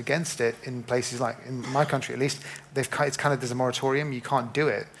argument against it in places like, in my country at least, there's a moratorium, you can't do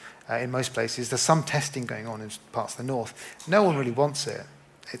it. in most places. There's some testing going on in parts of the north. No one really wants it.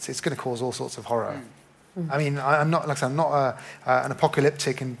 It's going to cause all sorts of horror. I mean, I'm not, like I said, I'm not an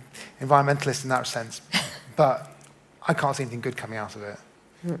apocalyptic and environmentalist in that sense, but I can't see anything good coming out of it.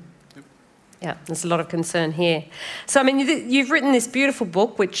 Yeah, there's a lot of concern here. So, I mean, you've written this beautiful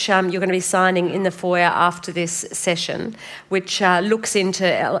book, which you're going to be signing in the foyer after this session, which looks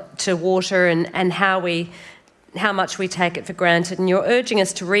into water and how much we take it for granted. And you're urging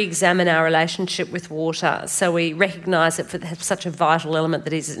us to re-examine our relationship with water so we recognise it for such a vital element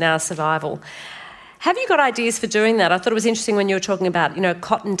that is in our survival. Have you got ideas for doing that? I thought it was interesting when you were talking about,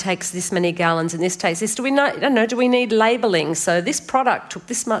 cotton takes this many gallons and this takes this. Do we need labelling? So this product took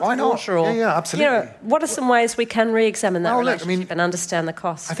this much water? Or, yeah, absolutely. What are some ways we can re-examine that relationship and understand the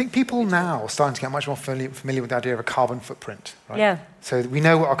cost? I think people now are starting to get much more familiar with the idea of a carbon footprint. Right? Yeah. So we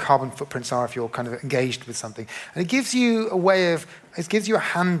know what our carbon footprints are if you're kind of engaged with something. And it gives you it gives you a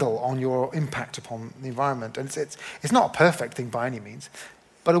handle on your impact upon the environment. And it's not a perfect thing by any means.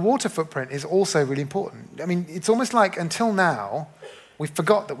 But a water footprint is also really important. I mean, it's almost like until now, we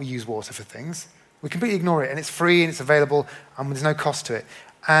forgot that we use water for things. We completely ignore it, and it's free and it's available, and there's no cost to it.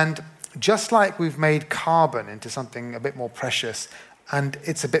 And just like we've made carbon into something a bit more precious, and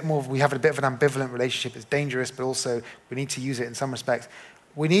it's a bit more, we have a bit of an ambivalent relationship, it's dangerous, but also we need to use it in some respects.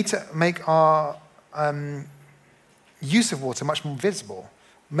 We need to make our use of water much more visible.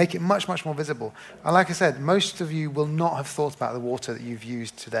 Make it much, much more visible. And like I said, most of you will not have thought about the water that you've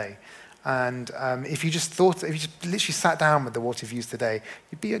used today. And if you just literally sat down with the water you've used today,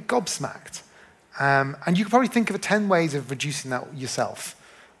 you'd be gobsmacked. And you could probably think of 10 ways of reducing that yourself.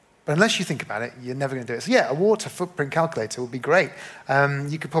 But unless you think about it, you're never going to do it. So yeah, a water footprint calculator would be great.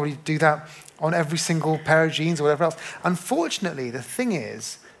 You could probably do that on every single pair of jeans or whatever else. Unfortunately, the thing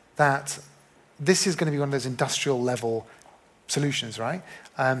is that this is going to be one of those industrial level solutions, right?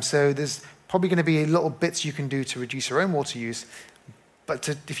 So there's probably going to be little bits you can do to reduce your own water use, but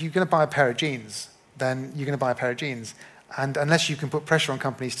if you're going to buy a pair of jeans, then you're going to buy a pair of jeans. And unless you can put pressure on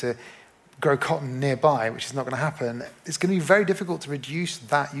companies to grow cotton nearby, which is not going to happen, it's going to be very difficult to reduce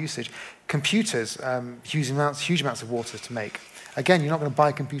that usage. Computers, huge amounts of water to make. Again, you're not going to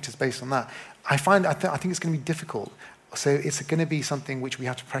buy computers based on that. I think it's going to be difficult. So it's going to be something which we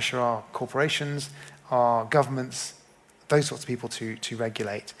have to pressure our corporations, our governments, those sorts of people to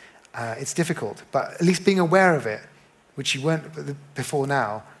regulate. It's difficult, but at least being aware of it, which you weren't before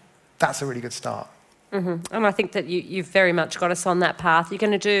now, that's a really good start. Mm-hmm. And I think that you've very much got us on that path. You're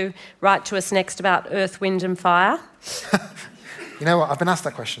going to write to us next about Earth, Wind and Fire? You know what, I've been asked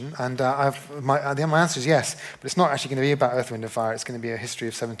that question, and my answer is yes, but it's not actually going to be about Earth, Wind and Fire, it's going to be a history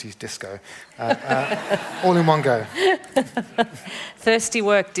of 70s disco. All in one go. Thirsty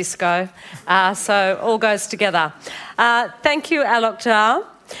work, disco. So all goes together. Thank you, Alok Jha.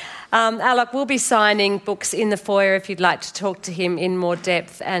 Alok will be signing books in the foyer if you'd like to talk to him in more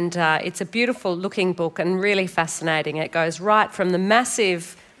depth, and it's a beautiful looking book and really fascinating. It goes right from the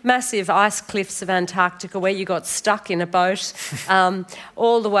massive ice cliffs of Antarctica where you got stuck in a boat,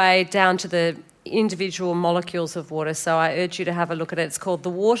 all the way down to the individual molecules of water. So I urge you to have a look at it. It's called The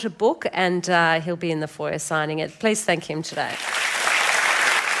Water Book, and he'll be in the foyer signing it. Please thank him today.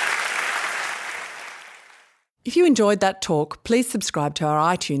 If you enjoyed that talk, please subscribe to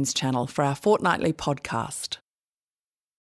our iTunes channel for our fortnightly podcast.